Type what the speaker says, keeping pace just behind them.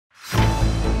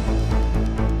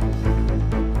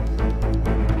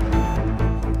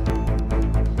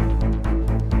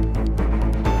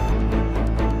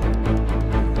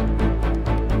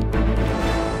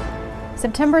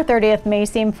September 30th may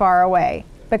seem far away,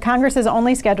 but Congress is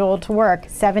only scheduled to work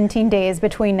 17 days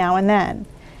between now and then.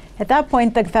 At that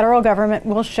point, the federal government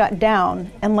will shut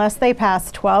down unless they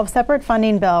pass 12 separate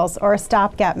funding bills or a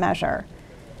stopgap measure.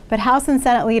 But House and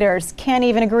Senate leaders can't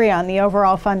even agree on the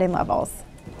overall funding levels.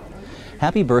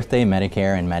 Happy birthday,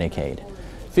 Medicare and Medicaid.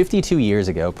 52 years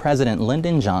ago, President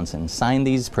Lyndon Johnson signed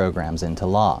these programs into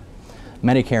law.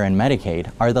 Medicare and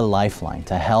Medicaid are the lifeline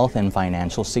to health and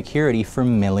financial security for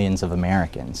millions of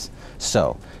Americans.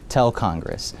 So, tell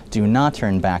Congress, do not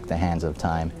turn back the hands of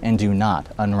time and do not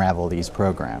unravel these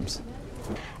programs.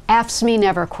 AFSCME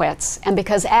never quits, and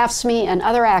because AFSCME and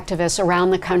other activists around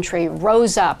the country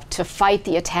rose up to fight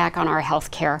the attack on our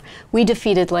health care, we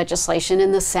defeated legislation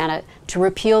in the Senate to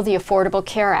repeal the Affordable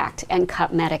Care Act and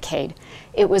cut Medicaid.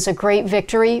 It was a great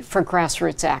victory for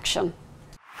grassroots action.